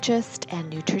And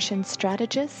nutrition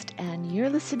strategist, and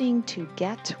you're listening to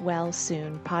Get Well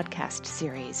Soon podcast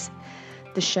series,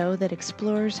 the show that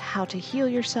explores how to heal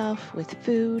yourself with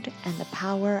food and the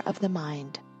power of the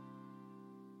mind.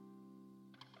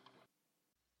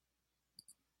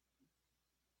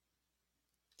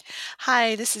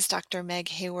 Hi, this is Dr. Meg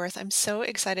Hayworth. I'm so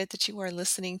excited that you are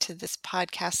listening to this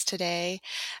podcast today,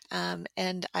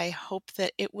 and I hope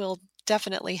that it will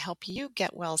definitely help you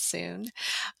get well soon.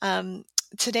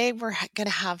 Today, we're going to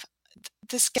have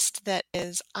this guest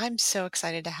I'm so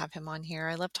excited to have him on here.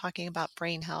 I love talking about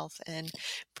brain health and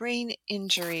brain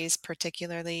injuries,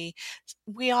 particularly.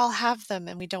 We all have them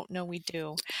and we don't know we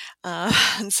do.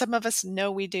 And some of us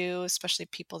know we do, especially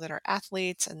people that are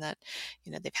athletes and that,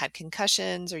 they've had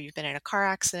concussions or you've been in a car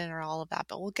accident or all of that,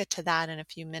 but we'll get to that in a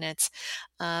few minutes.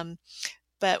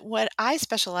 But what I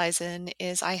specialize in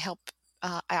is I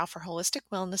offer holistic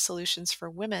wellness solutions for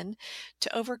women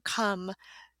to overcome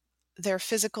their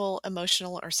physical,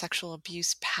 emotional, or sexual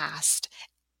abuse past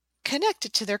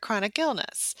connected to their chronic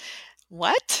illness.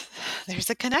 What? There's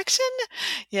a connection?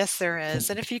 Yes, there is.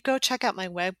 And if you go check out my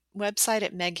website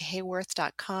at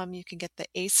meghayworth.com, you can get the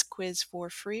ACE quiz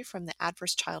for free from the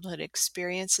Adverse Childhood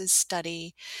Experiences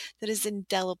study that has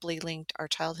indelibly linked our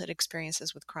childhood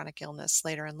experiences with chronic illness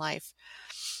later in life.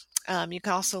 You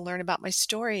can also learn about my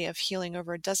story of healing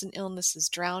over a dozen illnesses,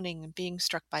 drowning, and being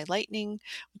struck by lightning,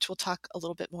 which we'll talk a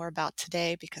little bit more about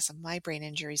today because of my brain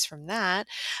injuries from that.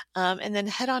 And then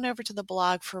head on over to the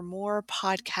blog for more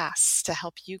podcasts to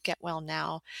help you get well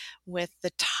now with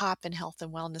the top in health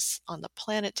and wellness on the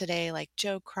planet today, like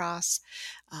Joe Cross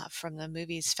from the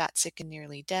movies Fat, Sick, and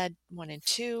Nearly Dead 1 and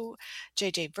 2,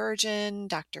 JJ Virgin,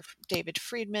 Dr. David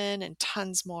Friedman, and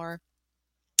tons more.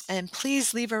 And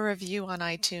please leave a review on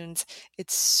iTunes.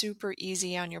 It's super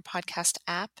easy on your podcast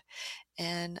app.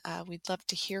 And we'd love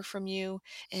to hear from you.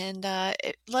 And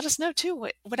let us know, too,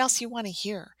 what else you want to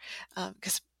hear.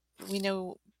 Because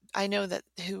I know that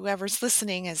whoever's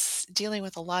listening is dealing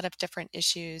with a lot of different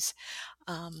issues.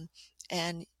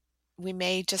 And we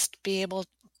may just be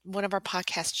one of our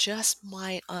podcasts just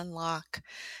might unlock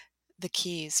the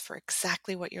keys for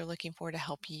exactly what you're looking for to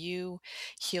help you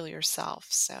heal yourself.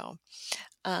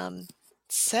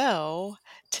 So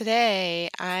today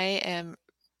I am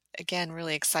again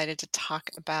really excited to talk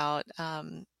about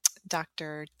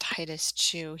Dr. Titus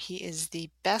Chu. He is the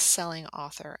best-selling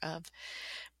author of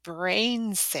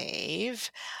Brain Save.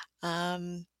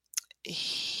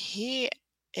 He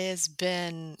has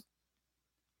been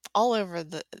all over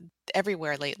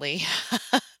everywhere lately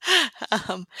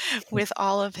with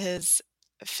all of his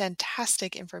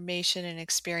fantastic information and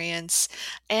experience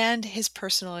and his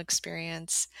personal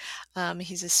experience.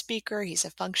 He's a speaker, he's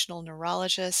a functional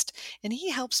neurologist, and he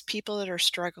helps people that are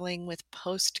struggling with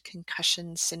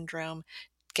post-concussion syndrome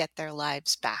get their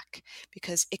lives back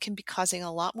because it can be causing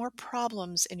a lot more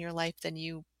problems in your life than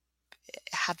you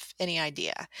have any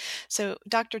idea. So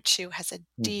Dr. Chu has a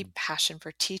deep passion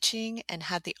for teaching and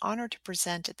had the honor to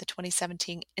present at the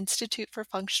 2017 Institute for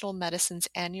Functional Medicine's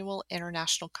annual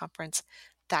international conference.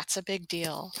 That's a big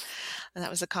deal. And that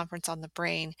was a conference on the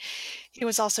brain. He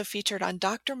was also featured on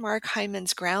Dr. Mark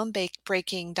Hyman's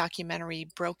groundbreaking documentary,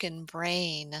 Broken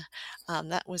Brain.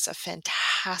 That was a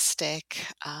fantastic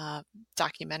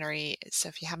documentary. So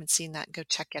if you haven't seen that, go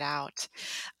check it out.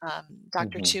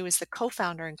 Dr. Chu is the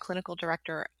co-founder and clinical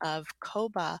director of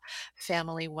COBA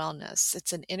Family Wellness.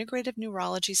 It's an integrative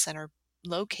neurology center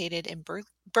located in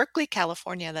Berkeley,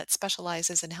 California, that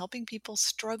specializes in helping people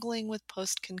struggling with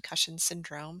post-concussion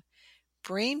syndrome,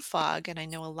 brain fog, and I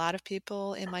know a lot of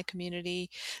people in my community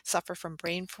suffer from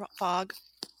brain fog,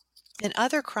 and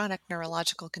other chronic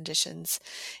neurological conditions.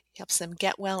 He helps them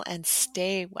get well and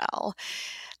stay well.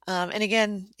 And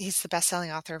again, he's the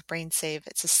best-selling author of Brain Save.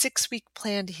 It's a 6-week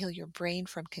plan to heal your brain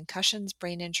from concussions,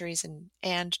 brain injuries,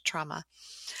 and trauma.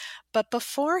 But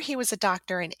before he was a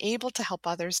doctor and able to help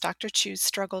others, Dr. Chu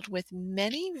struggled with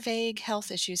many vague health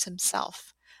issues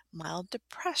himself. Mild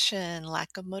depression,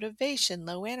 lack of motivation,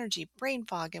 low energy, brain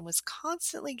fog, and was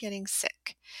constantly getting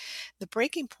sick. The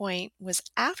breaking point was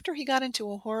after he got into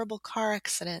a horrible car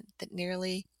accident that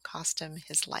nearly cost him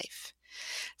his life.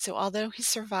 So although he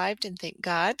survived, and thank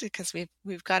God, because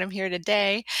we've got him here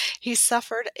today, he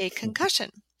suffered a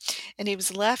concussion. And he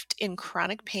was left in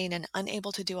chronic pain and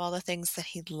unable to do all the things that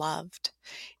he loved.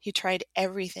 He tried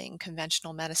everything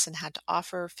conventional medicine had to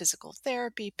offer, physical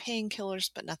therapy, painkillers,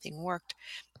 but nothing worked.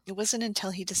 It wasn't until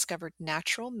he discovered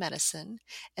natural medicine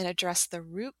and addressed the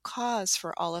root cause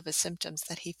for all of his symptoms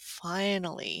that he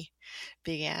finally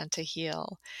began to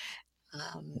heal.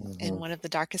 In Mm-hmm. one of the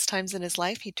darkest times in his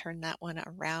life, he turned that one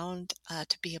around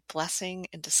to be a blessing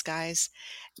in disguise,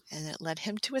 and it led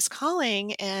him to his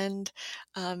calling. And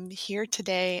here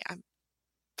today,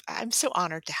 I'm so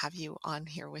honored to have you on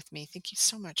here with me. Thank you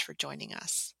so much for joining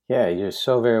us. Yeah, you're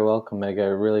so very welcome, Meg. I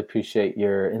really appreciate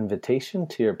your invitation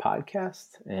to your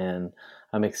podcast, and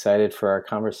I'm excited for our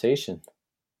conversation.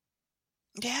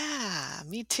 Yeah,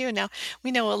 me too. Now,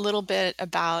 we know a little bit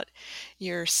about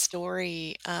your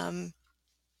story.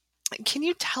 Can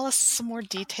you tell us some more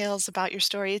details about your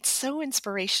story? It's so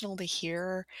inspirational to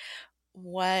hear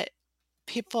what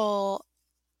people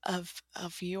of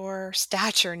your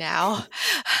stature now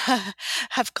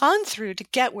have gone through to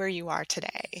get where you are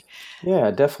today.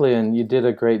 Yeah, definitely. And you did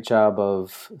a great job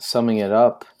of summing it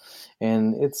up.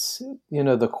 And it's,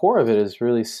 the core of it is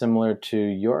really similar to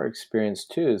your experience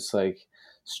too. It's like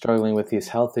struggling with these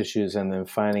health issues and then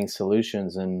finding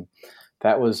solutions. And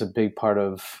that was a big part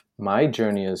of my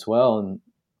journey as well. And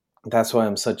that's why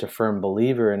I'm such a firm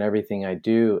believer in everything I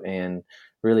do and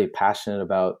really passionate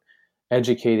about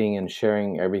educating and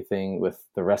sharing everything with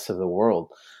the rest of the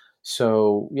world.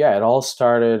 So, yeah, it all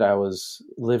started. I was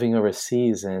living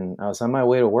overseas and I was on my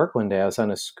way to work one day. I was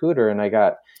on a scooter and I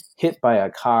got hit by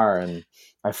a car and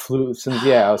I flew since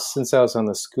I was on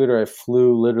the scooter, I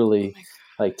flew Oh literally my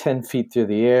like 10 feet through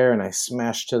the air and I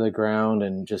smashed to the ground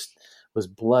and just was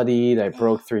bloodied. I God.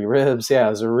 broke 3 ribs. Yeah,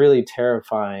 it was a really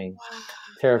terrifying.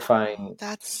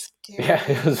 That's Yeah,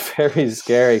 it was scary. very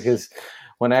scary because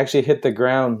when I actually hit the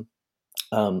ground,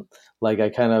 like I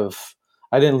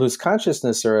didn't lose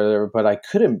consciousness or whatever, but I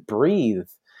couldn't breathe,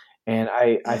 and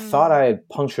I thought I Mm. had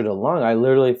punctured a lung. I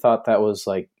literally thought that was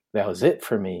it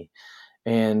for me,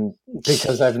 and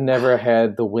because I've never Wow.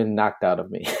 had the wind knocked out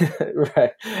of me,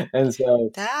 right? And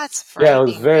so That's yeah, it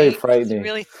was frightening, very right? Because you frightening.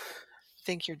 really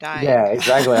think you're Yeah, dying.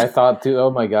 exactly. I thought, dude,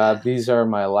 oh my God, these are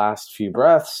my last few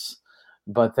breaths.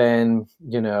 But then,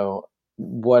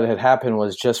 what had happened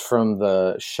was just from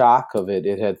the shock of it,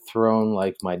 it had thrown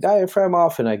like my diaphragm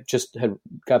off and I just had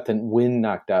got the wind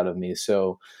knocked out of me.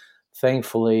 So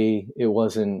thankfully,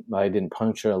 I didn't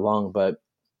puncture a lung. But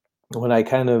when I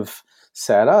kind of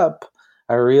sat up,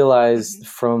 I realized Mhm.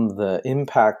 from the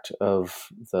impact of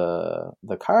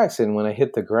the car accident, when I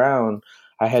hit the ground,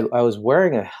 I was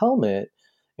wearing a helmet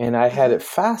and I had it Mhm.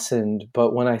 fastened,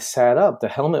 but when I sat up, the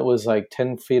helmet was like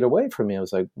 10 feet away from me. I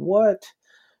was like, what?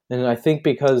 And I think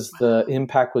because the Wow.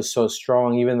 impact was so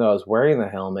strong, even though I was wearing the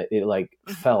helmet, it like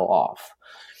Mhm. fell off.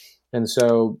 And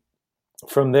so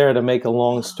from there, to make a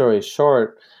long Wow. story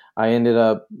short, I ended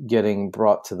up getting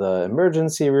brought to the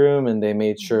emergency room and they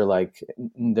made sure Mhm. like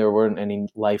there weren't any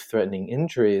life-threatening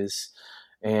injuries.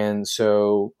 And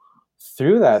so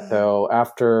through that Mm. though,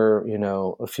 after,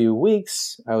 a few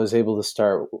weeks, I was able to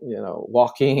start,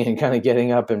 walking and kind of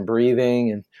getting up and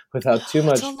breathing and without too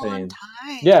That's a much long pain.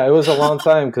 Yeah, time. it was a long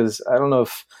time because I don't know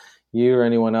if you or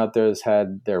anyone out there has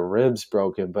had their ribs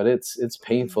broken, but it's Mhm.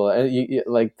 painful. And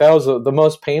like that was the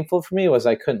most painful for me was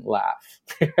I couldn't laugh,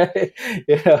 right?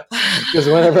 Yeah, because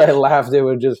whenever I laughed, it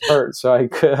would just hurt. So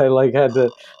I like had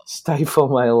to stifle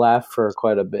my laugh for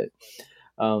quite a bit.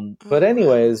 But Oh, wow.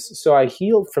 anyways, so I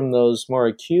healed from those more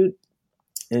acute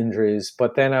injuries,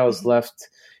 but then I was Mhm. left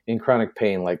in chronic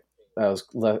pain. Like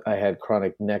I had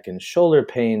chronic neck and shoulder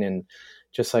pain, and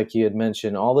just like you had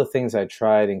mentioned, all the things I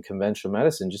tried in conventional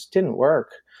medicine just didn't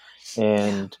work. Yeah.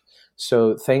 And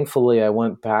so thankfully, I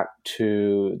went back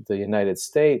to the United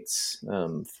States.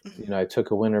 Mhm. I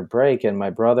took a winter break, and my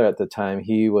brother at the time,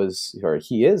 he is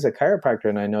a chiropractor,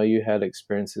 and I know you had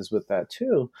experiences with that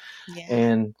too. Yeah.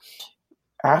 And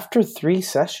after 3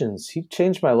 sessions, he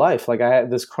changed my life. Like I had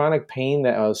this chronic pain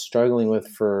that I was struggling with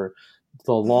Mhm. for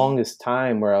the Mhm. longest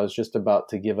time where I was just about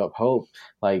to give up hope.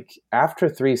 Like after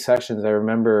 3 sessions, I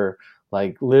remember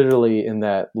like literally in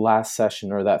that last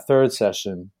session or that third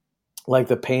session, like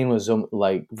the pain was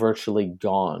like virtually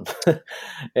gone.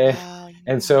 and, Wow,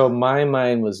 and so yeah. my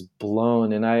mind was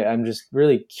blown and I'm just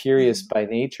really curious Mhm. by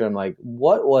nature. I'm like,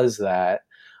 what was that?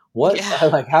 What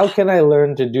Yeah. like how can I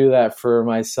learn to do that for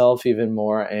myself even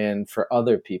more and for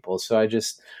other people? So I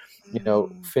just,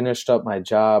 Mm. finished up my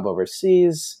job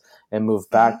overseas and moved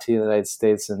back Mhm. to the United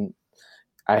States, and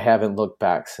I haven't looked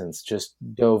back since. Just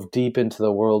dove deep into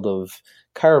the world of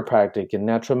chiropractic and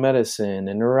natural medicine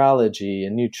and neurology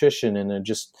and nutrition, and I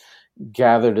just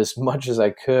gathered as much as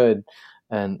I could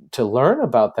and to learn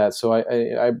about that. So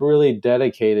I really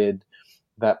dedicated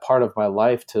that part of my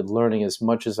life to learning as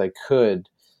much as I could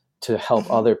to help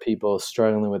Mhm. other people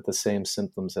struggling with the same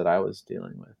symptoms that I was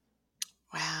dealing with.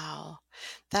 Wow.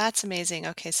 That's amazing.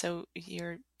 Okay, so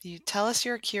you tell us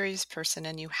you're a curious person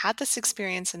and you had this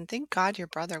experience, and thank God your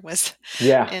brother was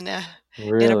Yeah, in a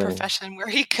really, profession where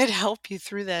he could help you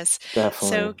through this.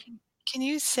 So definitely. can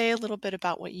you say a little bit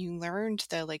about what you learned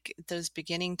though, like those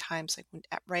beginning times, like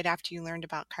right after you learned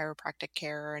about chiropractic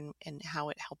care and how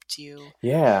it helped you?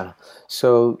 Yeah.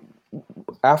 So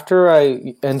after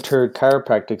I entered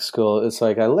chiropractic school, it's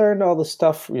like I learned all the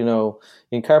stuff, in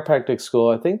chiropractic school.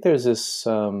 I think there's this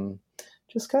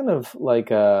just kind of like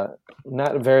a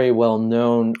not very well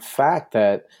known fact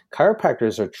that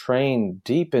chiropractors are trained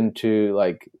deep into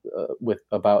with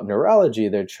about neurology.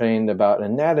 They're trained about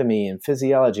anatomy and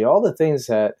physiology, all the things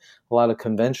that a lot of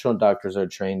conventional doctors are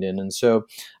trained in. And so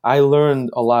I learned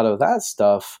a lot of that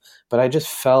stuff, but I just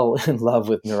fell in love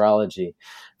with neurology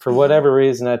for Hmm. whatever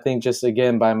reason. I think just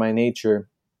again by my nature,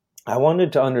 I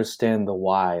wanted to understand the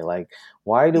why. Like,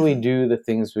 why do we Hmm. do the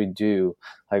things we do?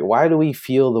 Like, why do we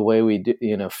feel the way we do,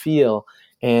 feel?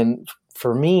 And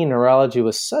for me, neurology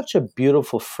was such a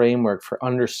beautiful framework for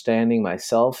understanding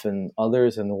myself and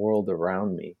others and the world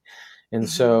around me. And Hmm.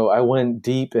 so I went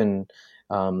deep in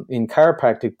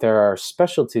chiropractic, there are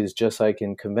specialties just like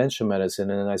in conventional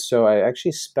medicine. So I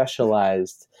actually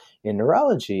specialized in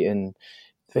neurology, and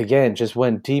again just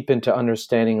went deep into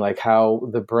understanding like how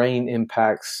the brain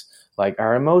impacts like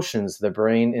our emotions, the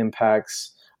brain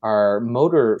impacts our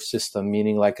motor system,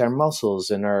 meaning like our muscles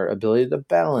and our ability to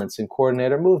balance and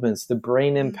coordinate our movements. The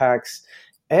brain impacts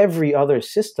every other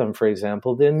system, for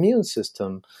example the immune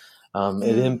system.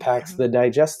 It impacts Hmm. the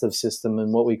digestive system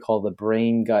and what we call the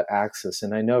brain gut axis.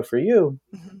 And I know for you,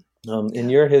 Hmm. in Yeah.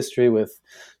 your history with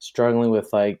struggling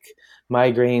with like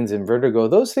migraines and vertigo,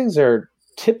 those things are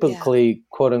Yeah. typically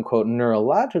quote unquote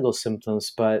neurological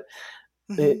symptoms. But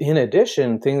Hmm. in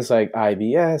addition, things like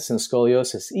IBS and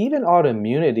scoliosis, even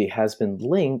autoimmunity has been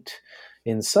linked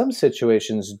in some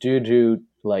situations due to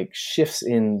like shifts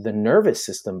in the nervous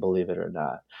system, believe it or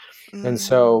not. And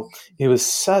so Mm. it was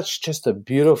such just a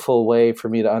beautiful way for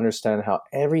me to understand how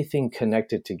everything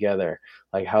connected together,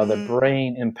 like how the Mm.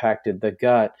 brain impacted the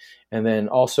gut. And then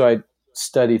also I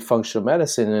studied functional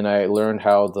medicine and I learned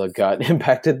how the gut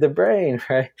impacted the brain,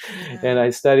 right? And Yeah. I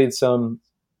studied some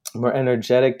more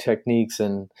energetic techniques.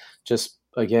 And just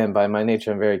again by my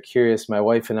nature, I'm very curious. My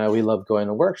wife and I, we Yeah. love going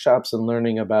to workshops and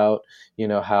learning about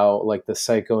how like the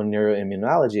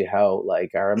psychoneuroimmunology, how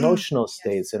like our Mm. emotional Yes.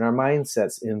 states and our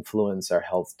mindsets influence our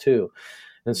health too.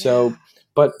 And Yeah. so,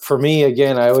 but for me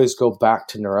again, I always go back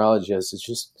to neurology as it's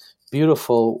just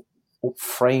beautiful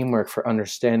framework for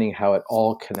understanding how it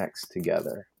all connects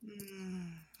together.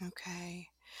 Mm. Okay.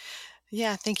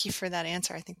 Yeah, thank you for that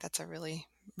answer. I think that's a really,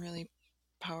 really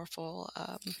powerful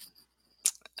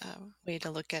way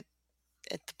to look at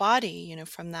the body,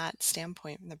 from that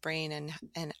standpoint, from the brain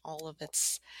and all of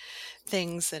its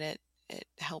things that it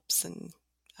helps and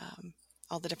um,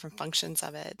 all the different functions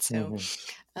of it. So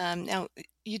Hmm. now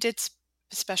you did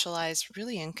specialize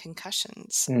really in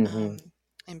concussions, Hmm.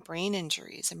 and brain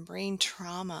injuries and brain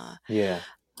trauma, Yeah.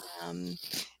 um,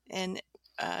 and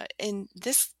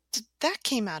this that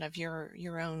came out of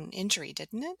your own injury,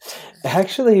 didn't it? Or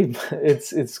Actually,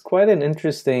 it's quite an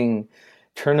interesting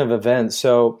turn of events.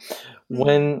 So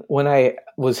mm, when I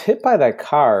was hit by that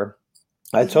car,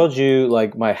 I hmm. told you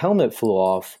like my helmet flew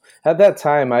off. At that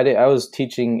time, I was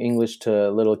teaching English to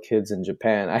little kids in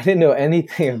Japan. I didn't know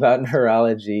anything about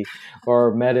neurology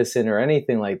or medicine or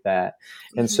anything like that.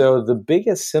 And Hmm. so the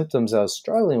biggest symptoms I was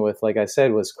struggling with, like I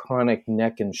said, was chronic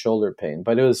neck and shoulder pain,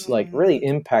 but it was like really Mm,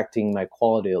 impacting my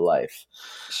quality of life.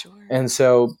 sure. And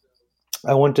so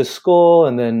I went to school,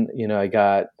 and then I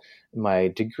got my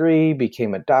degree,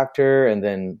 became a doctor, and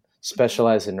then Hmm.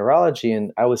 specialized in neurology.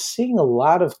 And I was seeing a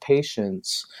lot of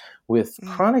patients with Mm.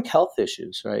 chronic health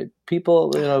issues, right?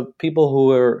 People, Uh-huh. people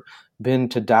who are been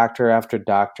to doctor after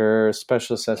doctor,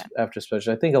 specialist Yeah. after specialist.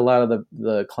 I think a lot of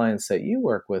the clients that you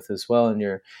work with as well in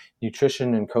your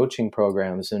nutrition and coaching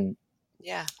programs. And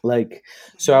Yeah. like,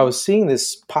 so I Hmm. was seeing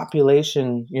this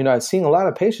population, I was seeing a lot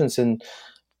of patients, and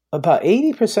about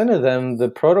 80% of them, the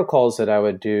protocols that I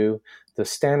would do, the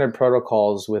standard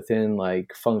protocols within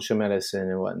like functional medicine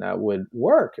and whatnot, would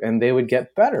work and they would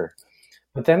get better.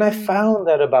 But then I Mm. found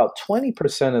that about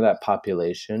 20% of that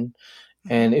population,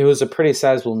 Hmm. and it was a pretty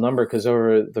sizable number because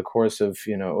over the course of,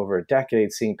 over a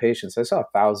decade seeing patients, I saw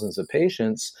thousands of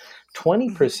patients,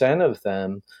 Hmm. 20% of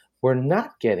them were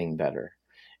not getting better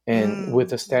and with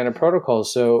Mm. the standard Okay.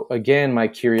 protocols. So again, my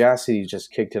curiosity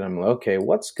just kicked in. I'm like, okay,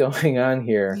 what's going on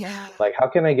here? Yeah. Like, how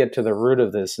can I get to the root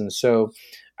of this? And so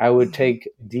I would Hmm. take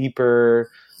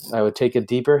deeper, I would take a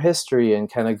deeper history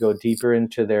and kind of go deeper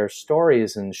into their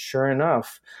stories. And sure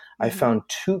enough, I Hmm. found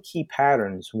two key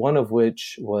patterns, one of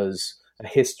which was a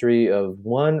history of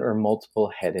one or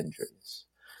multiple head injuries.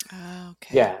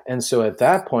 Okay. Yeah. And so at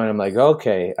that point, I'm like,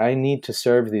 okay, I need to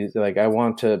serve these. Like, I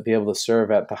want to be able to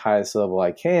serve at the highest level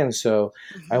I can. So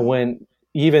I Mm-hmm. went,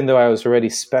 even though I was already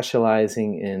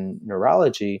specializing in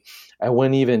neurology, I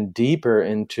went even deeper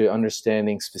into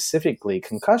understanding specifically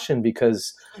concussion,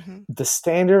 because Mm-hmm. the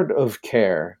standard of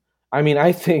care, I mean,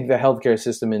 I think the healthcare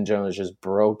system in general is just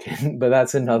broken, but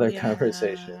that's another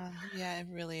conversation. Yeah, it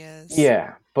really is.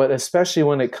 Yeah. But especially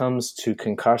when it comes to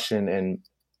concussion, and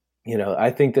I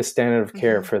think the standard of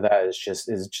care Mm-hmm. for that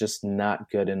is just not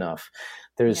good enough.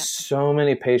 There's Yep. so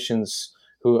many patients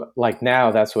who, like,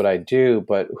 now that's what I do,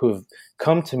 but who've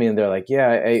come to me and they're like, yeah,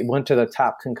 I went to the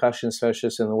top concussion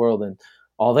specialist in the world, and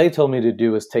all they told me to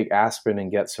do was take aspirin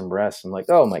and get some rest. I'm like,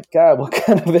 oh my God, what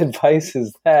kind of advice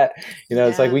is that?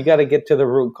 It's like, Yeah. we got to get to the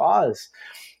root cause.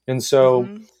 And so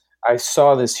Mm-hmm. I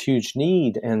saw this huge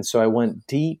need. And so I went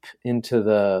deep into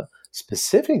the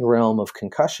specific realm of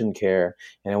concussion care,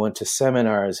 and I went to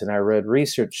seminars and I read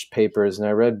research papers and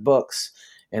I read books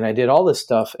and I did all this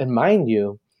stuff. And mind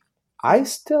you, I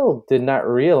still did not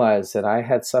realize that I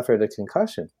had suffered a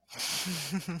concussion.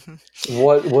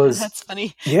 What was, That's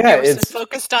funny. yeah, You were so it's,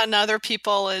 focused on other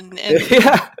people and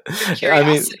yeah, your I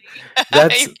mean, curiosity,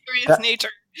 that's, your curious that, nature.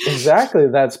 exactly.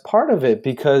 That's part of it,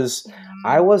 because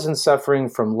I Mhm. wasn't suffering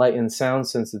from light and sound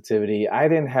sensitivity. I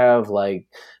didn't have like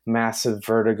massive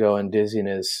vertigo and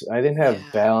dizziness. I didn't have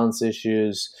Yeah. balance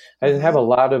issues. I didn't have Mm-hmm. a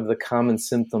lot of the common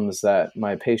symptoms that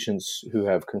my patients who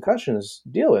have concussions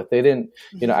deal with. They didn't,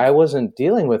 Mm-hmm. I wasn't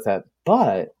dealing with that.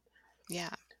 But Yeah.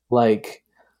 like,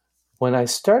 when I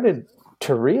started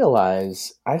to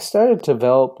realize, I started to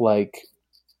develop like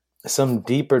some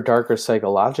deeper, darker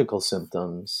psychological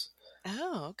symptoms.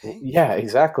 Oh, okay. Yeah,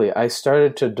 exactly. I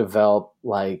started to develop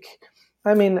like,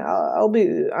 I mean, I'll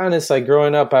be honest, like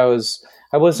growing up, I was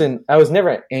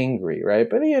never angry, right?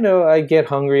 But I get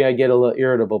hungry, I get a little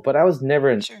irritable, but I was never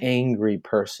an Sure. angry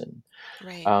person.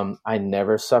 Right. I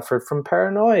never suffered from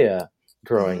paranoia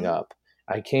growing Mm-hmm. up.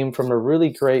 I came from a really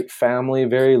great family,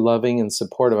 very loving and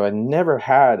supportive. I never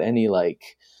had any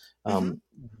like Mm-hmm. um,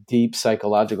 deep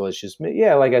psychological issues.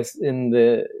 Yeah, like in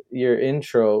your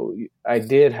intro, I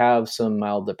did have some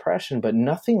mild depression, but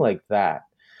nothing like that.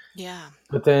 Yeah.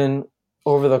 But then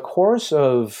over the course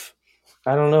of,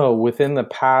 I don't know, within the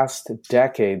past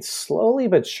decade, slowly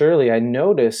but surely, I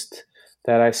noticed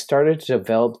that I started to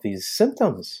develop these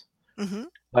symptoms. Mm-hmm.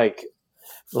 Like,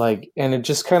 and it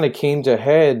just kind of came to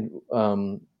head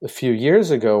a few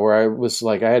years ago, where I was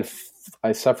like,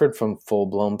 I suffered from full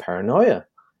blown paranoia,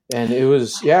 and it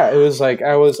was, yeah, it was like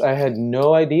I had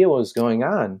no idea what was going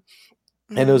on,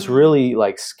 and it was Mm-hmm. really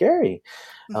like scary,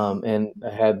 Mm-hmm. and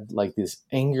I had like these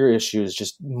anger issues,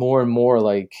 just more and more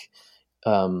like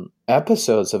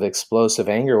episodes of explosive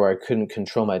anger where I couldn't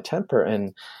control my temper,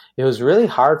 and it was really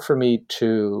Wow. hard for me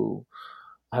to,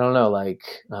 I don't know, like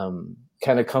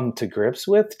kind of come to grips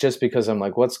with, just because I'm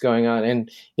like, what's going on?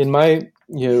 And in my,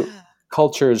 Yeah.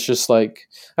 culture, it's just like,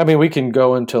 I mean, we can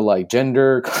go into like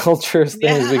gender culture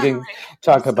things. We Yeah. can Right.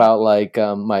 talk Awesome. about like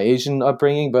my Asian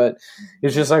upbringing, but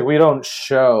it's Mm-hmm. just like we don't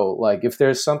show, like, if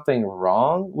there's something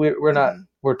wrong, Mm-hmm.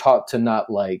 we're taught to not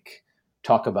like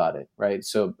talk about it, right?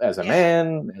 So as a Yeah.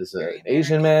 man, as an Very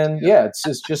Asian American man, too. yeah,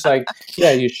 it's just like,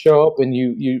 yeah, you show up and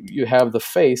you have the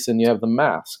face and you have the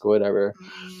mask or whatever.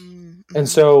 And Mm-hmm.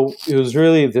 so it was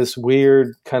really this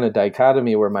weird kind of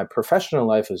dichotomy where my professional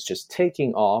life was just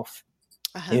taking off.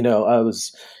 Uh-huh. I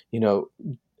was, you know,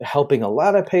 helping a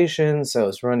lot of patients. I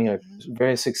was running a Mm-hmm.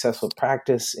 very successful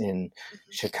practice in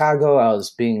Chicago. I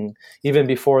was even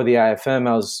before the IFM,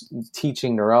 I was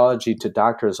teaching neurology to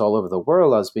doctors all over the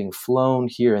world. I was being flown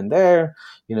here and there,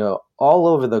 all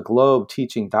over the globe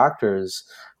teaching doctors.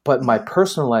 But my Mm-hmm.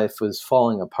 personal life was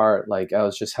falling apart. Like, I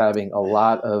was just having a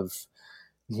lot of,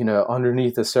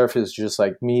 underneath the surface, just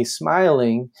like me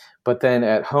smiling, but then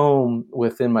at home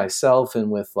within myself and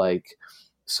with like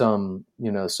some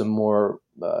more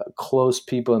close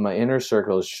people in my inner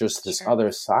circle, it's just this Sure.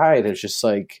 other side. It's just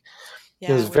like, it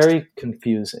Yeah. was very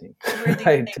confusing, Where do you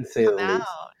right, think to say come the least.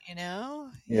 out, you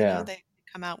know? Yeah, They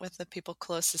come out with the people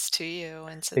closest to you,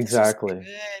 and so this is exactly.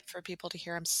 good for people to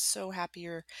hear. I'm so happy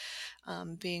you're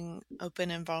being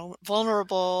open and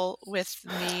vulnerable with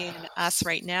me and us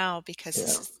right now, because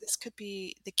Yeah. this could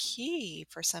be the key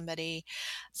for somebody.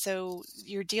 So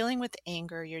you're dealing with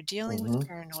anger, you're dealing with hmm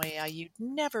paranoia. You've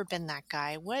never been that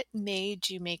guy. What made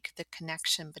you make the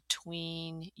connection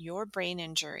between your brain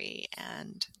injury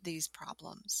and these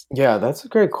problems? Yeah, that's a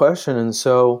great question. And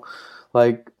so,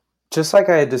 like, just like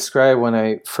I had described when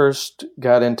I first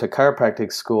got into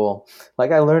chiropractic school,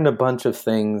 like, I learned a bunch of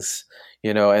things,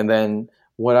 and then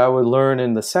what I would learn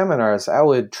in the seminars, I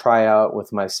would try out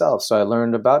with myself. So I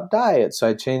learned about diet. So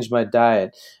I changed my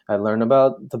diet. I learned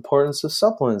about the importance of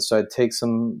supplements. So I'd take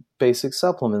some basic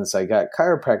supplements. I got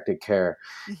chiropractic care.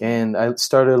 Mm-hmm. And I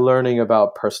started learning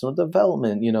about personal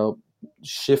development,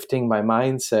 shifting my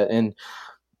mindset. And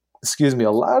excuse me,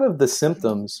 a lot of the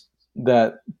symptoms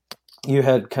that you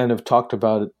had kind of talked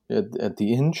about at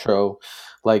the intro,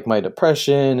 like my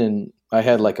depression, and I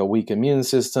had like a weak immune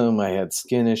system, I had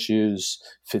skin issues,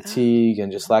 fatigue, and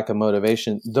just lack of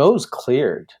motivation. Those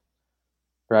cleared,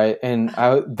 right? And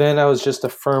I was just a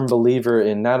firm believer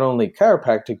in not only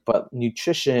chiropractic, but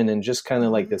nutrition and just kind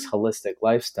of like this holistic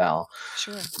lifestyle.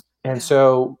 Sure. And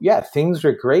so, things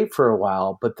were great for a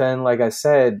while. But then, like I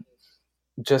said,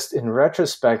 just in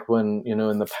retrospect, when, in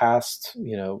the past,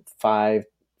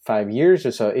 5 years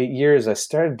or so, 8 years, I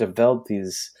started to develop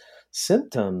these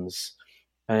symptoms,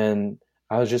 and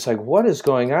I was just like, what is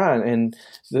going on? And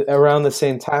around the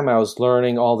same time, I was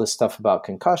learning all this stuff about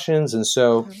concussions. And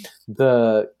so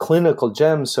the clinical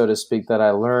gems, so to speak, that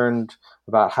I learned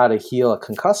about how to heal a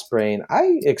concussed brain,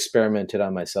 I experimented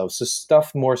on myself. So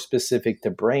stuff more specific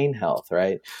to brain health,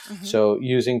 right? So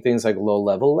using things like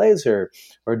low-level laser,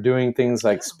 or doing things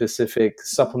like specific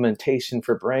supplementation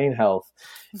for brain health,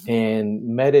 and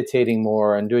meditating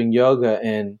more and doing yoga.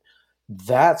 And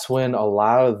that's when a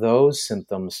lot of those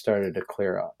symptoms started to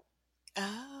clear up.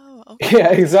 Oh, okay.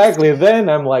 Yeah, exactly. Then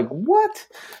I'm like, what?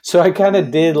 So I kind of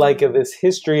did like this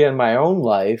history in my own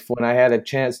life when I had a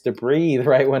chance to breathe,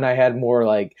 right? When I had more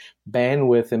like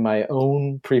bandwidth in my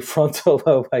own prefrontal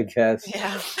lobe, I guess.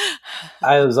 Yeah.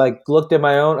 I was like, looked at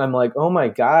my own, I'm like, oh my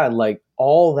God, like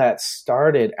all that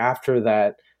started after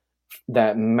that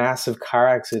massive car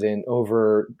accident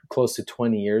over close to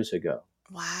 20 years ago.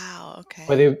 Wow. Okay.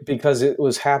 But because it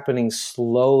was happening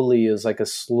slowly, it was like a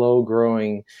slow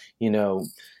growing,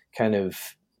 kind of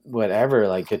whatever,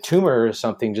 like a tumor or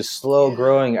something, just slow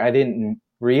growing. I didn't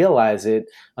realize it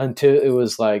until it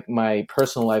was like my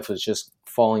personal life was just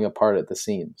falling apart at the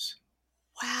seams.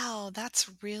 Wow, that's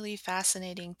really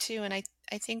fascinating too. And I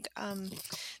think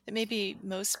that maybe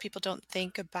most people don't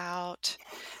think about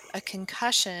a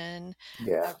concussion,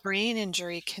 Yeah. a brain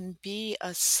injury can be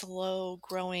a slow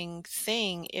growing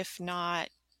thing if not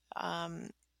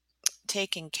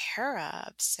taken care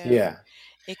of. So Yeah.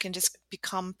 it can just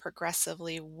become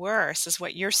progressively worse, is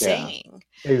what you're Yeah. saying.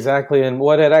 Exactly. And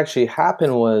what had actually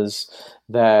happened was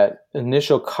that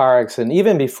initial car accident,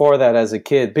 even before that as a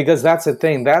kid, because that's the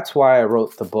thing. That's why I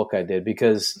wrote the book I did,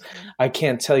 because I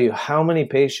can't tell you how many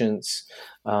patients,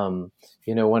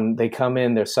 when they come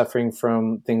in, they're suffering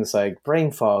from things like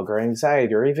brain fog or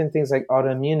anxiety, or even things like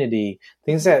autoimmunity,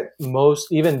 things that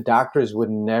most, even doctors would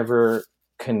never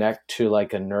connect to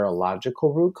like a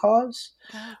neurological root cause.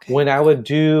 Okay. When I would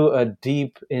do a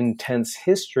deep, intense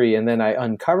history and then I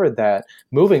uncovered that,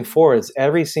 moving forwards,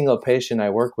 every single patient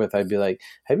I work with, I'd be like,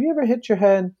 have you ever hit your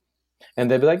head? And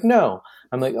they'd be like, no.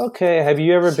 I'm like, okay, have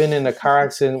you ever been in a car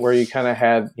accident where you kind of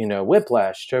had,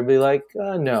 whiplash? They'd be like,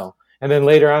 no. And then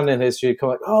later on in history, you come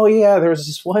like, oh yeah, there was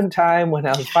this one time when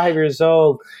I was 5 years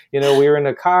old, we were in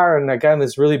a car and I got in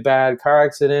this really bad car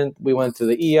accident. We went to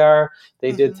the ER,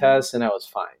 they did tests, and I was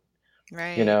fine.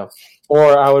 Right.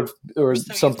 Or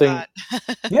So something.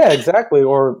 Yeah, exactly.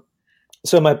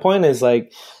 So my point is,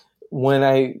 like, when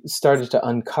I started to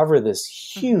uncover this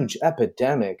huge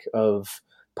epidemic of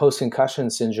post-concussion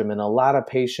syndrome and a lot of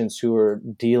patients who are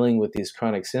dealing with these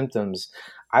chronic symptoms,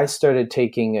 I started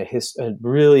taking a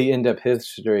really in-depth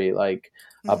history, like,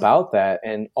 about that.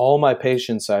 And all my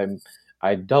patients,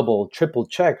 I double, triple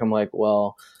check. I'm like,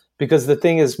 well, because the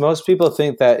thing is, most people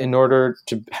think that in order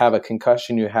to have a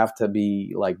concussion, you have to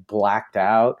be like blacked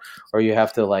out, or you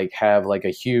have to like have like a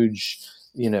huge,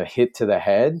 hit to the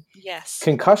head. Yes.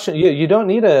 Concussion, you don't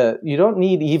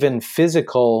need even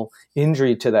physical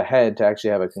injury to the head to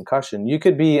actually have a concussion. You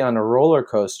could be on a roller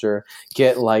coaster,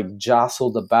 get like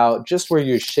jostled about, just where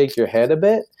you shake your head a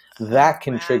bit. That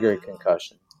can trigger a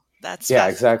concussion. That's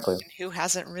exactly. Who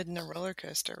hasn't ridden a roller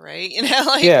coaster, right?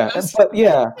 Most, but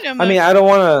I mean, I don't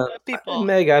want to,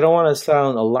 Meg, I don't want to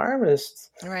sound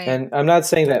alarmist. Right. And I'm not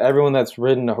saying that everyone that's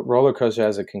ridden a roller coaster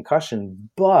has a concussion,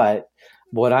 but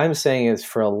what I'm saying is,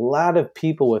 for a lot of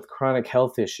people with chronic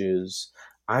health issues,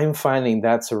 I'm finding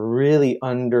that's a really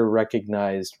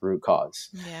under-recognized root cause.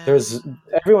 Yeah.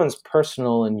 Everyone's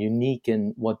personal and unique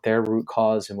in what their root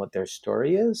cause and what their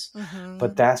story is,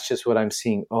 but that's just what I'm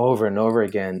seeing over and over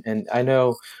again. And I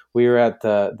know we were at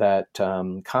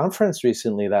that conference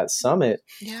recently, that summit,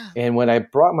 and when I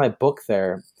brought my book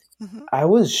there, I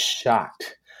was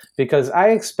shocked, because I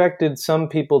expected some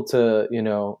people to,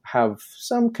 have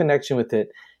some connection with it.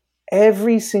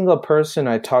 every single person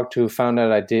I talked to who found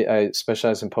out I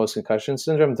specialize in post-concussion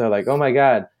syndrome, they're like, oh my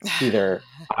God, either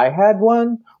I had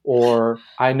one or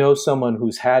I know someone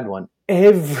who's had one.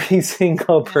 Every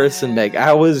single person, Meg.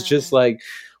 I was just like,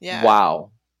 Yeah.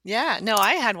 wow. Yeah. No,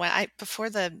 I had one. Before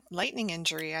the lightning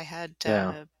injury, I had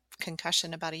Yeah.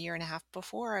 concussion about a year and a half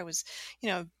before. I was,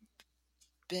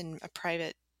 been a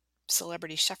private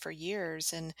celebrity chef for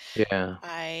years, and Yeah.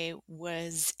 I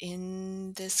was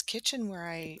in this kitchen where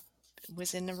I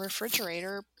was in the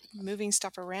refrigerator moving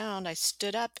stuff around. I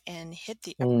stood up and hit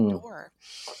the upper door.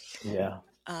 Yeah.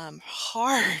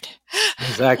 Hard.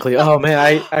 Exactly. Oh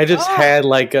man, I just had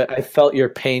like I felt your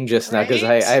pain just now because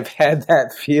Right? I've had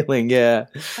that feeling. Yeah.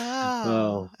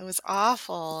 Oh, it was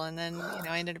awful. And then,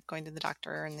 I ended up going to the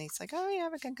doctor, and he's like, "Oh, you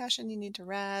have a concussion. You need to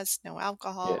rest. No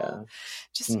alcohol." Yeah.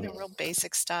 Just, real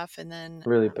basic stuff. And then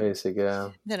Really basic. Yeah.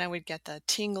 I would get the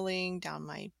tingling down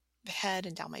my head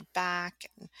and down my back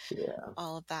and Yeah.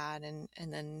 all of that. And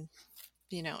then,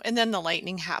 and then the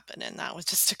lightning happened, and that was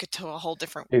just took it to a whole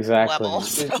different Exactly. level.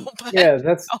 So, Yeah,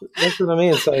 that's what I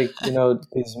mean. It's like,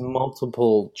 these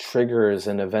multiple triggers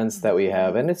and events that we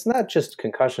have. And it's not just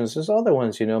concussions, there's other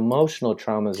ones, emotional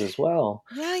traumas as well.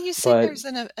 Yeah, you said there's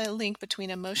a link between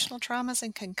emotional traumas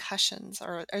and concussions,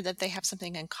 or that they have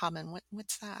something in common.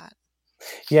 What's that?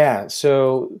 Yeah,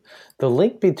 so the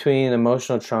link between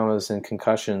emotional traumas and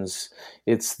concussions,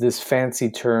 it's this fancy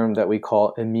term that we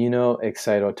call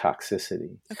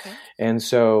immunoexcitotoxicity. Okay. And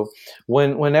so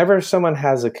whenever someone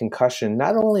has a concussion,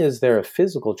 not only is there a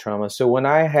physical trauma, so when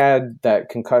I had that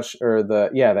concussion or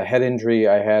the head injury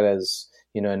I had as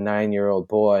a 9-year-old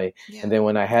boy, and then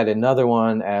when I had another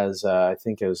one as I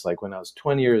think it was like when I was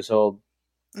 20 years old,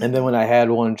 and then when I had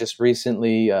one just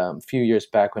recently, a few years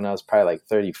back when I was probably like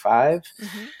 35,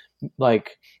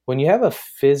 like when you have a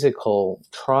physical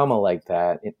trauma like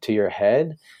that to your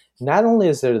head, not only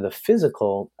is there the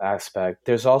physical aspect,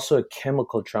 there's also a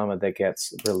chemical trauma that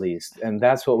gets released. And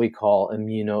that's what we call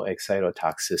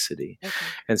immunoexcitotoxicity. Okay.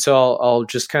 And so I'll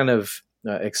just kind of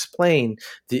explain.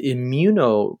 The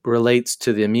immuno relates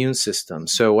to the immune system.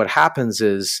 So what happens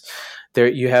is there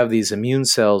you have these immune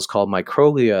cells called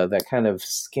microglia that kind of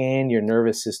scan your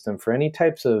nervous system for any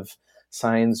types of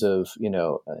signs of,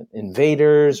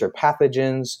 invaders or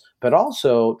pathogens, but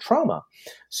also trauma.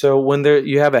 So when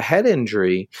you have a head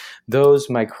injury, those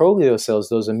microglial cells,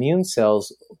 those immune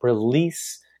cells,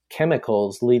 release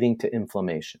chemicals leading to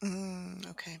inflammation.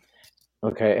 Okay.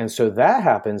 Okay, and so that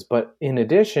happens. But in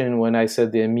addition, when I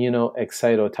said the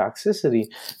immunoexcitotoxicity,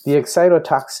 the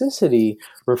excitotoxicity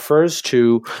refers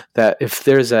to that if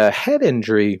there's a head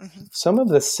injury, some of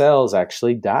the cells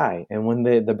actually die. And when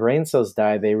the brain cells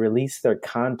die, they release their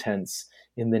contents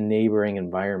in the neighboring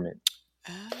environment.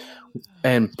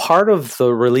 And part of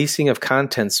the releasing of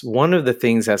contents, one of the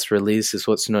things that's released is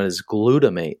what's known as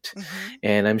glutamate.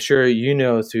 And I'm sure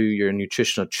through your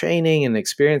nutritional training and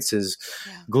experiences,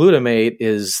 glutamate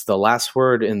is the last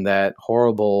word in that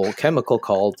horrible chemical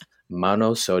called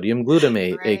monosodium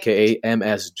glutamate, aka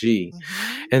MSG.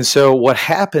 And so what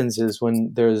happens is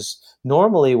when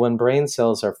brain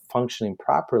cells are functioning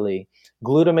properly,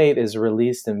 glutamate is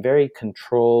released in very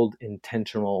controlled,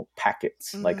 intentional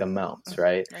packets, like amounts,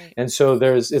 right? And so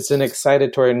it's an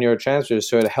excitatory neurotransmitter,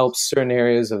 so it helps certain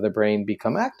areas of the brain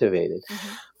become activated.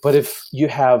 But if you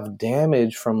have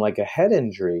damage from like a head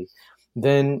injury,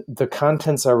 then the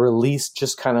contents are released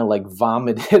just kind of like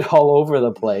vomited all over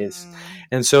the place.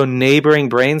 And so neighboring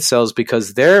brain cells,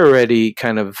 because they're already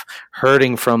kind of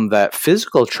hurting from that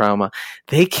physical trauma,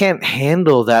 they can't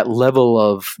handle that level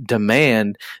of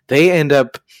demand. They end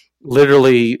up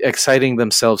literally exciting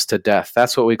themselves to death.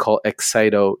 That's what we call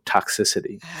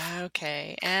excitotoxicity.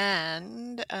 Okay.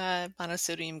 And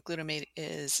monosodium glutamate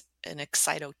is an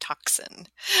excitotoxin.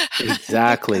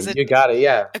 Exactly. You got it.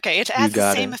 Yeah. Okay. It has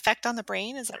the same effect on the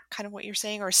brain. Is that kind of what you're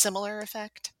saying, or a similar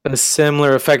effect? A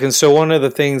similar effect. And so one of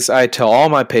the things I tell all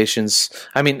my patients,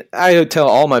 even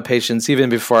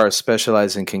before I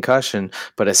specialize in concussion,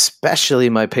 but especially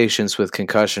my patients with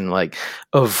concussion, like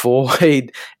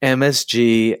avoid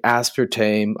MSG,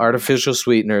 aspartame, artificial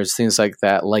sweeteners, things like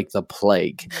that, like the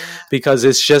plague, because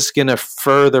it's just going to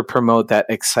further promote that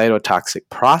excitotoxic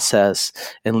process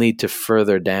and lead to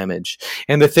further damage.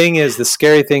 And the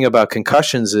scary thing about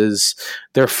concussions is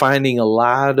they're finding a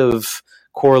lot of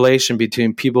correlation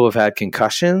between people who've had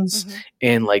concussions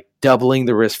and like doubling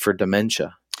the risk for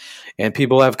dementia. And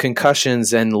people have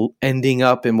concussions and ending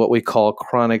up in what we call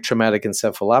chronic traumatic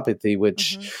encephalopathy,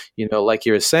 which, like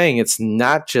you were saying, it's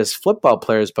not just football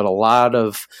players, but a lot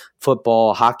of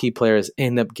football, hockey players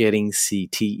end up getting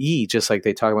CTE, just like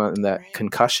they talk about in that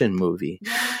concussion movie.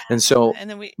 And so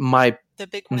The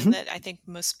big one Hmm. that I think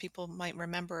most people might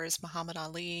remember is Muhammad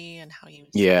Ali and how he was,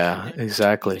 Yeah, he was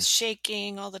exactly.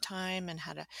 shaking all the time and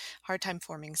had a hard time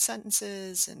forming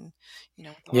sentences and, with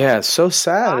all Yeah, it's so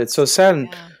sad. It's so boxing.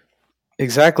 sad. Yeah.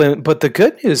 Exactly. But the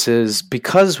good news is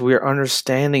because we're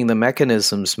understanding the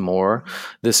mechanisms more, Mhm.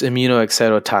 this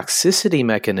immunoexcitotoxicity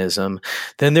mechanism,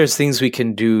 then there's things we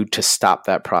can do to stop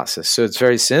that process. So it's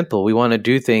very simple. We want to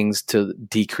do things to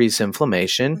decrease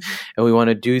inflammation, Mhm. and we want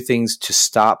to do things to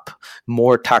stop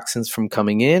more toxins from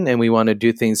coming in, and we want to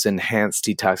do things to enhance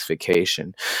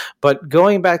detoxification. But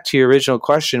going back to your original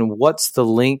question, what's the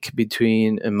link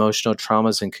between emotional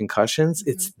traumas and concussions?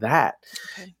 It's Mhm. that.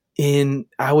 Okay.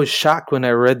 I was shocked when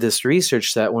I read this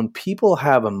research that when people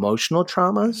have emotional Mhm.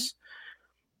 traumas,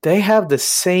 they have the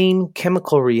same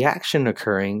chemical reaction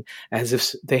occurring as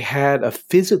if they had a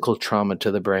physical trauma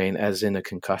to the brain, as in a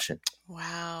concussion.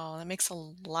 Wow, that makes a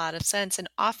lot of sense. And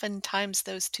oftentimes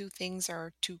those two things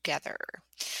are together.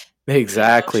 The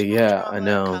Exactly. emotional Yeah, I trauma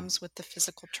know. comes with the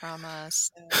physical trauma.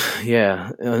 So, Yeah,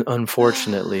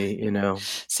 unfortunately,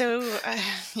 so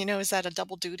is that a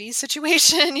double duty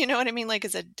situation? You know what I mean? Like,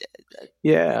 is it,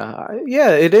 Yeah,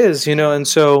 it is, and yeah.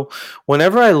 so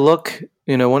whenever I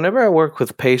work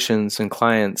with patients and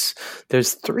clients,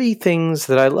 there's three things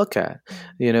that I look at,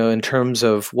 Mm. in terms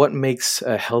of what makes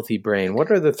a healthy brain. What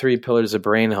Okay. are the three pillars of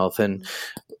brain health? And Mhm.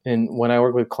 and when I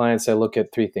work with clients, I look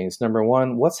at three things. Number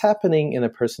one, what's happening in a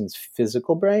person's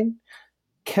physical brain,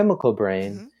 chemical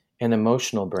brain, Mhm. and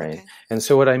emotional brain. Okay. And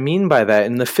so what I mean by that,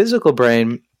 in the physical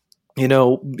brain,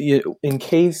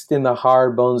 encased in the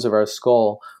hard bones of our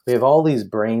skull, we have all these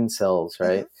brain cells, Mhm.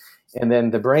 right? And then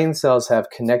the brain cells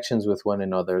have connections with one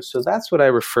another. So that's what I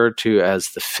refer to as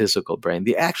the physical brain,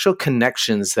 the actual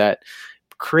connections that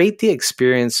create the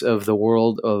experience of the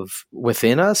world of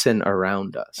within us and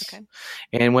around us. Okay.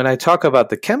 And when I talk about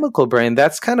the chemical brain,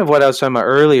 that's kind of what I was talking about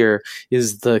earlier,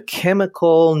 is the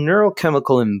chemical,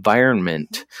 neurochemical Mhm.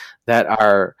 environment that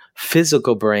our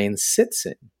physical brain sits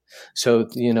in. So,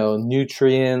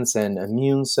 nutrients and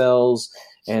immune cells.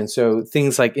 And so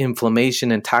things like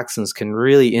inflammation and toxins can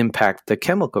really impact the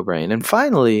chemical brain. And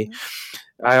finally, Mhm.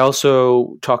 I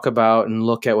also talk about and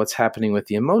look at what's happening with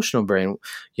the emotional brain.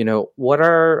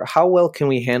 How well can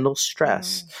we handle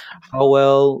stress? Mm. How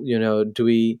well, do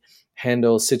we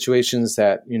handle situations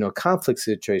that, conflict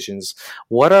situations?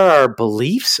 What are our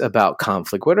beliefs about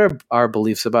conflict? What are our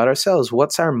beliefs about ourselves?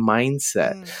 What's our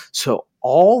mindset? Mm. So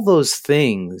all those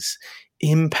things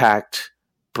impact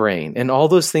brain, and all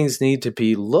those things need to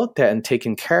be looked at and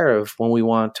taken care of when we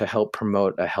want to help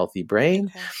promote a healthy brain.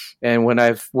 Okay. And when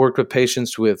I've worked with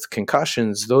patients with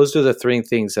concussions, those are the three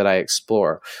things that I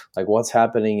explore, like what's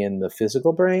happening in the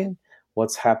physical Okay. brain,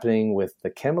 what's happening with the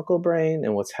chemical brain,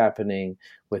 and what's happening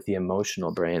with the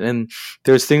emotional brain. And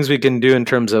there's things we can do in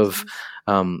terms of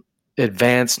Mhm.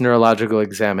 advanced neurological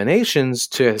examinations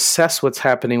to assess what's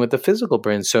happening with the physical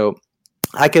brain. So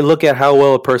I could look at how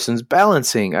well a person's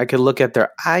balancing. I could look at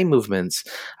their eye movements.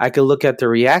 I could look at their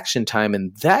reaction time.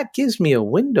 And that gives me a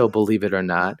window, believe it or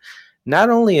not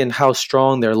only in how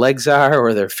strong their legs are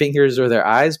or their fingers or their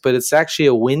eyes, but it's actually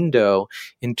a window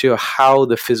into how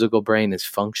the physical brain is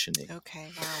functioning. Okay.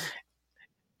 Wow.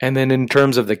 And then in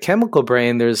terms of the chemical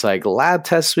brain, there's like lab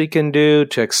tests we can do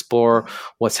to explore Mhm.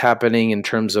 what's happening in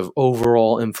terms of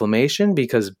overall inflammation,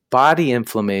 because body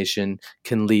inflammation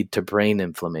can lead to brain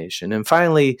inflammation. And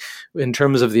finally, in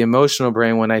terms of the emotional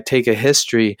brain, when I take a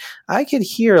history, I could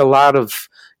hear a lot of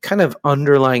kind of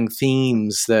underlying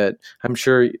themes that I'm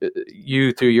sure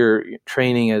you, through your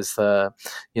training as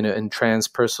in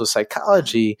transpersonal Uh-huh.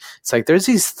 psychology, it's like there's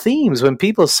these themes when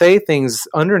people say things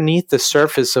underneath the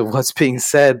surface of what's being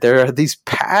said. There are these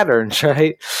patterns,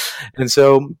 right? And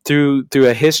so through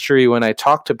a history, when I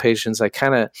talk to patients, I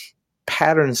kind of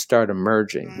patterns start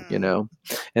emerging, Mm.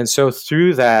 and so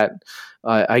through that.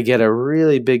 I get a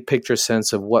really big picture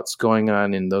sense of what's going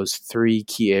on in those three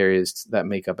key areas that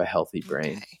make up a healthy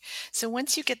brain. Okay. So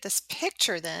once you get this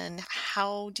picture, then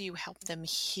how do you help them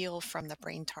heal from the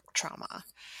brain trauma?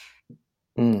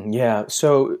 Yeah.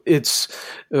 So it's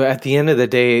at the end of the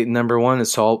day, number one,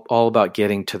 it's all about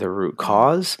getting to the root Mhm.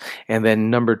 cause. And then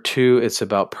number two, it's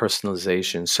about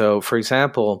personalization. So, for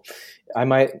example, I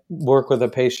might work with a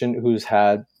patient who's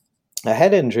had a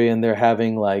head injury and they're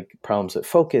having like problems with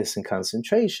focus and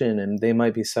concentration, and they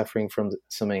might be suffering from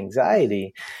some Mhm.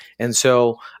 anxiety. And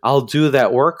so I'll do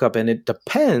that workup, and it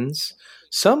depends.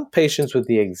 Some patients with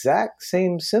the exact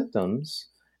same symptoms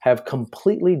have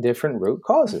completely different root Mhm.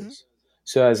 causes.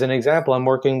 So as an example, I'm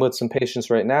working with some patients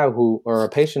right now or a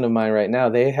patient of mine right now,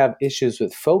 they have issues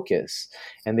with focus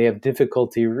and they have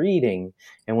difficulty reading.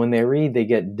 And when they read, they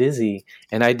get dizzy.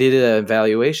 And I did an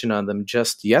evaluation on them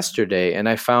just yesterday, and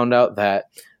I found out that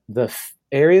the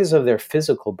areas of their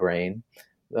physical brain,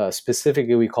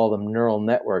 specifically we call them neural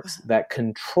networks, that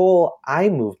control eye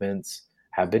movements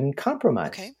have been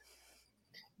compromised. Okay.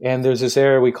 And there's this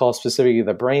area we call specifically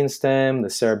the brainstem, the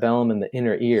cerebellum, and the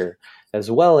inner ear,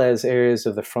 as well as areas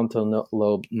of the frontal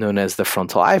lobe known as the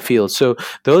frontal eye field. So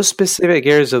those specific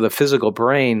areas of the physical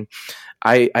brain,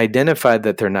 I identified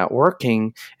that they're not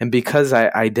working. And because I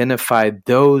identified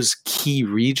those key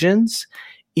regions,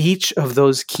 each of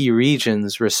those key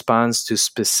regions responds to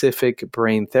specific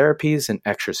brain therapies and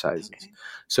exercises. Okay.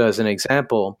 So as an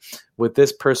example, with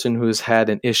this person who's had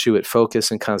an issue with focus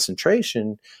and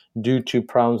concentration due to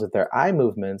problems with their eye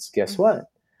movements, guess what?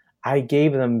 I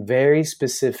gave them very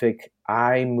specific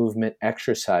eye movement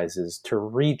exercises to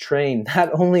retrain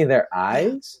not only their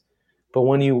eyes, but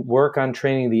when you work on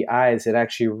training the eyes, it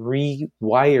actually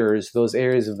rewires those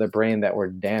areas of the brain that were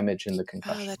damaged in the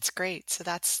concussion. Oh, that's great. So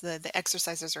that's the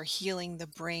exercises are healing the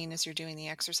brain as you're doing the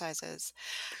exercises.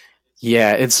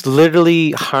 Yeah, it's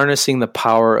literally harnessing the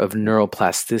power of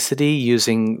neuroplasticity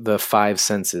using the 5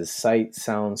 senses: sight,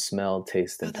 sound, smell,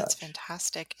 taste, and touch. That's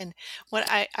fantastic. And what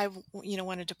I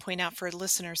wanted to point out for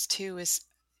listeners too is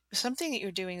something that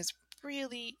you're doing is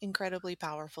really incredibly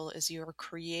powerful is you're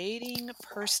creating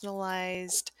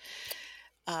personalized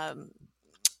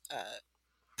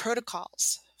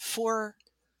protocols for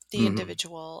the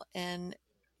individual. And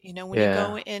when you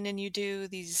go in and you do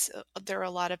these, there are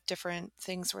a lot of different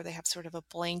things where they have sort of a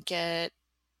blanket.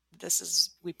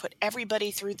 We put everybody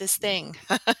through this thing,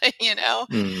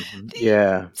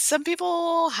 Yeah. Some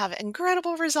people have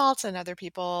incredible results and other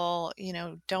people,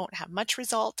 don't have much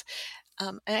result.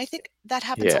 And I think that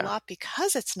happens a lot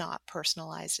because it's not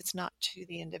personalized. It's not to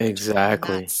the individual.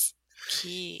 Exactly. And that's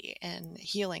key in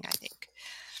healing, I think.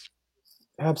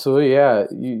 Absolutely, yeah.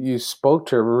 You spoke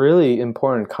to a really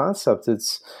important concept.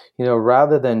 It's,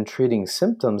 rather than treating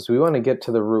symptoms, we want to get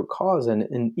to the root cause. And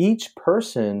in each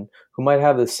person who might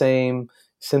have the same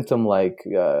symptom like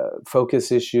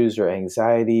focus issues or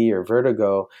anxiety or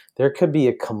vertigo, there could be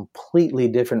a completely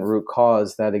different root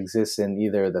cause that exists in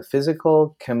either the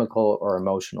physical, chemical, or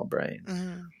emotional brain.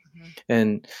 Mm-hmm.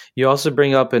 And you also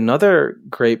bring up another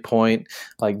great point.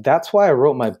 Like, that's why I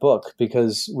wrote my book,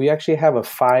 because we actually have a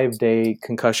 5-day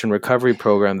concussion recovery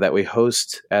program that we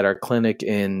host at our clinic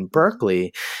in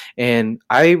Berkeley. And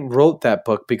I wrote that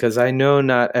book because I know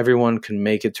not everyone can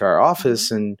make it to our office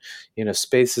and,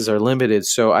 spaces are limited.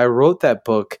 So I wrote that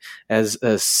book as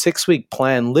a 6-week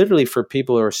plan, literally for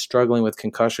people who are struggling with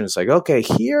concussion. It's like, okay,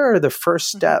 here are the first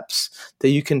steps that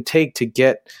you can take to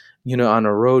get on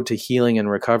a road to healing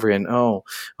and recovery. And oh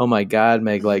my God,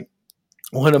 Meg, like,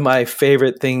 one of my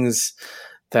favorite things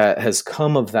that has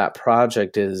come of that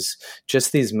project is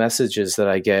just these messages that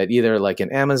I get, either like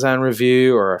an Amazon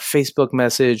review or a Facebook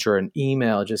message or an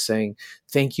email just saying,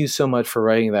 thank you so much for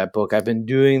writing that book. I've been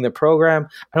doing the program.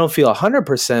 I don't feel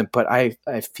 100%, but I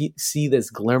see this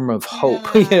glimmer of hope,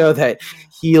 that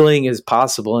healing is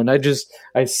possible. And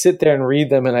I sit there and read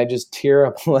them and I just tear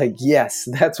up like, yes,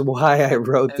 that's why I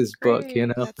wrote this book,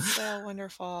 That's so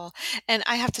wonderful. And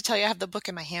I have to tell you, I have the book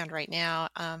in my hand right now.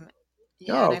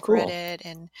 And I've cool. read it,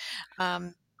 and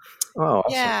awesome.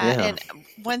 Yeah. And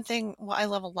one thing, I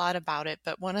love a lot about it,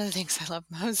 but one of the things I love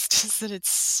most is that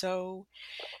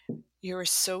you're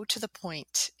so to the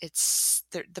point. It's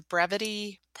the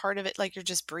brevity part of it, like you're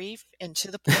just brief and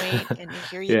to the point, and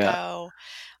here you go.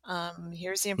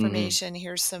 Here's the information.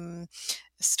 Here's some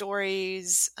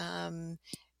stories,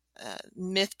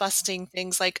 myth busting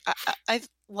things. Like I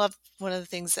love one of the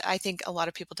things that I think a lot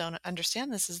of people don't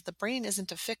understand. This is the brain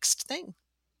isn't a fixed thing.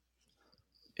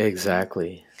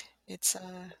 Exactly. It's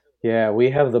we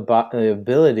have the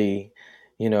ability,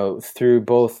 through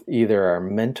both either our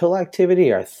mental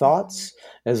activity, our thoughts,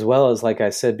 as well as, like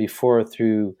I said before,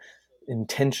 through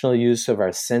intentional use of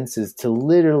our senses to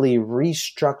literally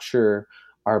restructure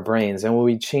our brains. And when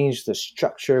we change the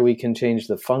structure, we can change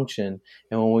the function.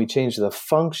 And when we change the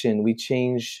function, we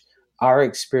change our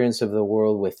experience of the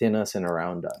world within us and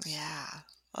around us. Yeah.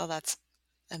 Well, that's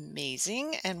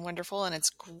amazing and wonderful. And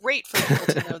it's great for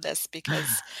people to know this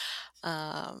because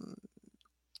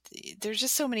there's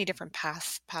just so many different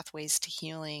pathways to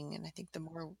healing. And I think the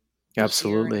more we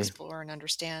hear and explore and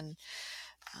understand,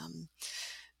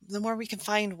 the more we can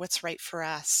find what's right for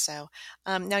us. So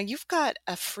now you've got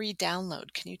a free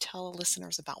download. Can you tell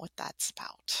listeners about what that's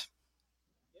about?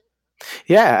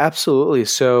 Yeah, absolutely.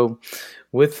 So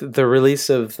with the release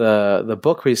of the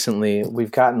book recently,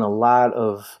 we've gotten a lot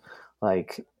of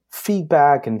like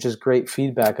feedback and just great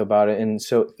feedback about it. And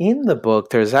so in the book,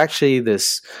 there's actually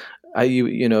this.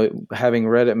 You know, having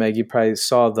read it, Meg, you probably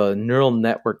saw the neural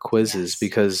network quizzes Yes.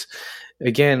 because,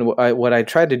 again, what I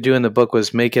tried to do in the book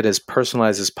was make it as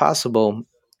personalized as possible.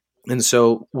 And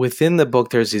so within the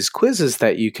book, there's these quizzes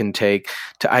that you can take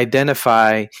to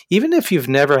identify, even if you've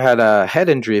never had a head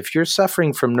injury, if you're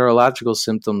suffering from neurological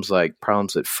symptoms like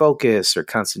problems with focus or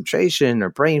concentration or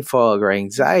brain fog or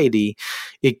anxiety,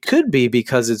 it could be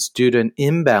because it's due to an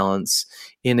imbalance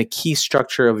in a key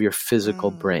structure of your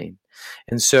physical brain.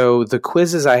 And so the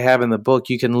quizzes I have in the book,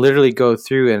 you can literally go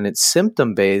through, and it's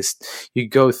symptom based. You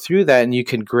go through that and you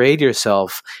can grade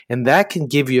yourself, and that can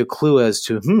give you a clue as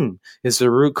to, is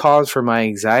the root cause for my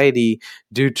anxiety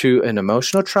due to an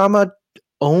emotional trauma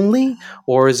only,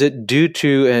 or is it due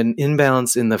to an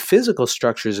imbalance in the physical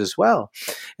structures as well?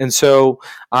 And so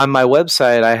on my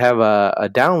website, I have a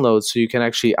download, so you can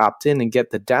actually opt in and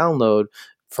get the download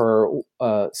for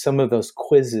some of those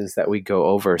quizzes that we go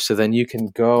over. So then you can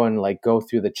go and like go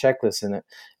through the checklist, and it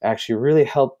actually really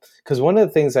help. Because one of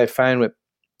the things I find with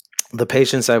the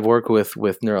patients I've worked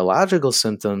with neurological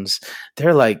symptoms,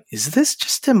 they're like, is this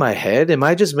just in my head? Am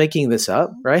I just making this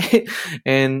up? Right.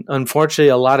 And unfortunately,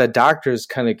 a lot of doctors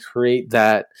kind of create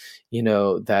that,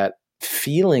 that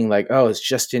feeling like, oh, it's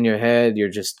just in your head. You're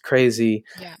just crazy.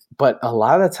 Yeah. But a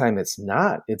lot of the time it's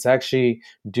not. It's actually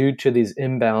due to these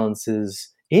imbalances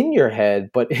in your head,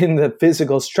 but in the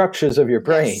physical structures of your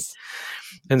brain. Yes.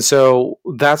 And so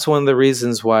that's one of the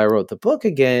reasons why I wrote the book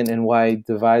again and why I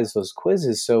devised those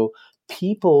quizzes, so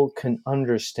people can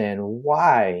understand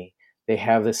why they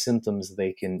have the symptoms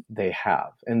they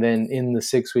have. And then in the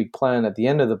 6-week plan at the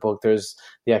end of the book, there's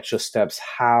the actual steps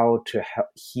how to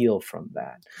heal from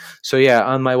that. So yeah,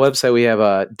 on my website, we have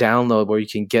a download where you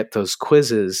can get those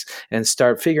quizzes and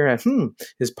start figuring out,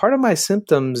 is part of my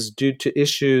symptoms due to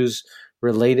issues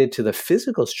related to the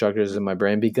physical structures in my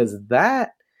brain? Because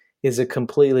that is a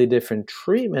completely different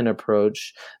treatment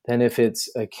approach than if it's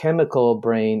a chemical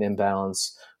brain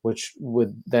imbalance, which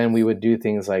we would do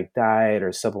things like diet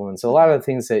or supplements. A lot of the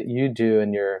things that you do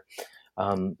in your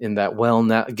in that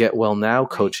Get Well Now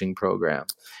coaching program.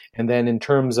 And then in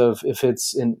terms of if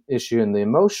it's an issue in the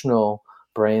emotional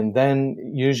brain, then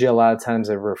usually a lot of times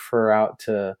I refer out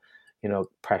to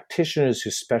practitioners who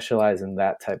specialize in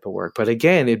that type of work. But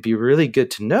again, it'd be really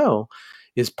good to know,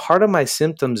 is part of my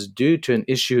symptoms due to an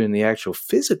issue in the actual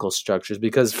physical structures?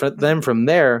 Because then from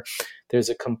there, there's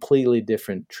a completely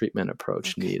different treatment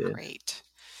approach needed. Great.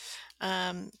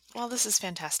 Well, this is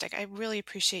fantastic. I really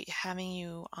appreciate having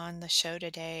you on the show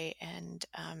today, and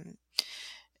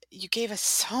you gave us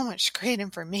so much great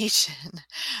information.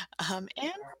 And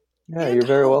you're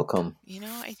very welcome.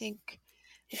 I think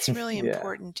it's really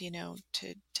important, to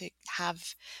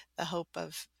have the hope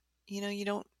of,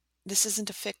 this isn't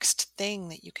a fixed thing,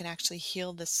 that you can actually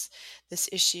heal this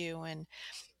issue. And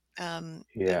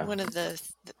one of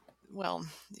well,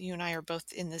 you and I are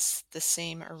both in the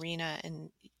same arena, and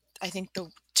I think the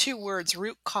two words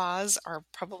root cause are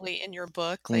probably in your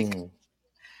book like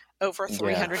over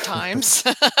 300 times.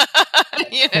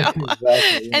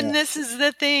 Exactly, and this is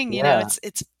the thing,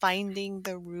 it's finding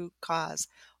the root cause.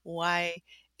 Why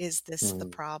is this the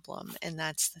problem? And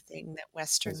that's the thing that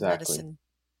Western medicine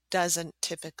doesn't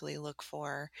typically look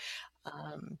for.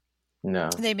 No,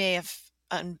 they may have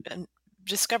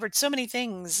discovered so many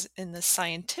things in the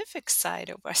scientific side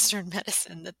of Western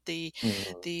medicine that the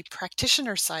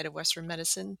practitioner side of Western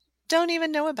medicine don't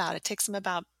even know about. It takes them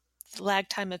about lag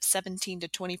time of 17 to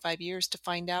 25 years to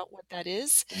find out what that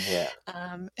is. Yeah.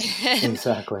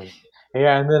 Exactly.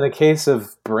 Yeah, and then the case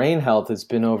of brain health, it's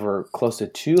been over close to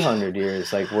 200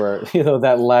 years, like where,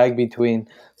 that lag between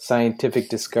scientific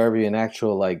discovery and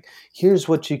actual, like, here's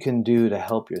what you can do to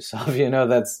help yourself,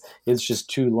 it's just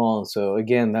too long. So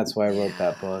again, that's why I wrote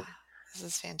that book. This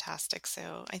is fantastic.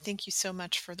 So I thank you so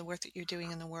much for the work that you're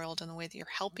doing in the world and the way that you're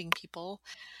helping people.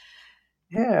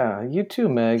 Yeah, you too,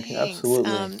 Meg. Thanks.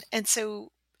 Absolutely. And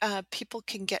so people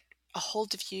can get a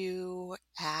hold of you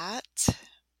at...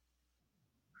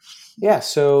 Yeah,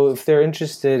 so if they're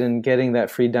interested in getting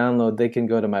that free download, they can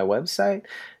go to my website,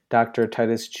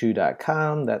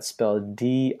 drtituschiu.com. That's spelled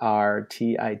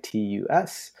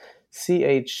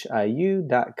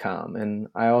DRTITUSCHIU.com. And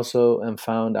I also am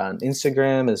found on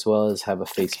Instagram as well as have a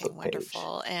Facebook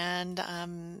wonderful. page.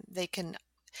 And they can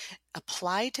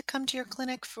apply to come to your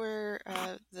clinic for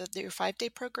your 5-day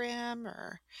program,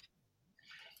 or...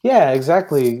 Yeah,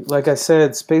 exactly. Like I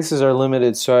said, spaces are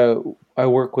limited, so I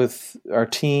work with our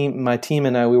team, my team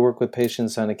and I, we work with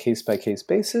patients on a case-by-case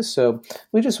basis. So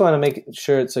we just want to make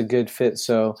sure it's a good fit.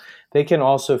 So they can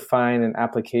also find an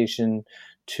application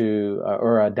to,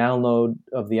 or a download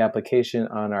of the application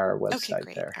on our Okay, website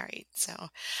great. there. All right. So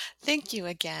thank you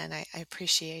again. I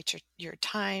appreciate your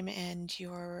time and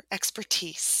your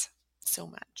expertise so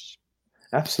much.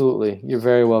 Absolutely. You're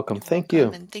very welcome. You're Thank welcome.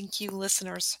 you. And thank you,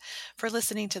 listeners, for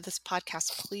listening to this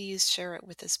podcast. Please share it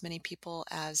with as many people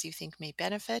as you think may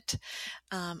benefit.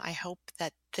 I hope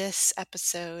that this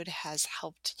episode has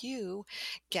helped you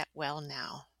get well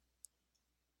now.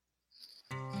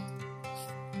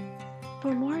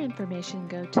 For more information,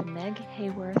 go to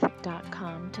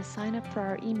meghayworth.com to sign up for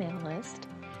our email list,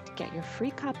 get your free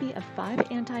copy of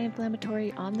 5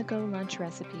 anti-inflammatory on-the-go lunch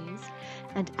recipes,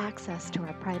 and access to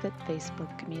our private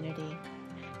Facebook community.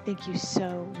 Thank you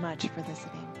so much for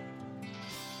listening.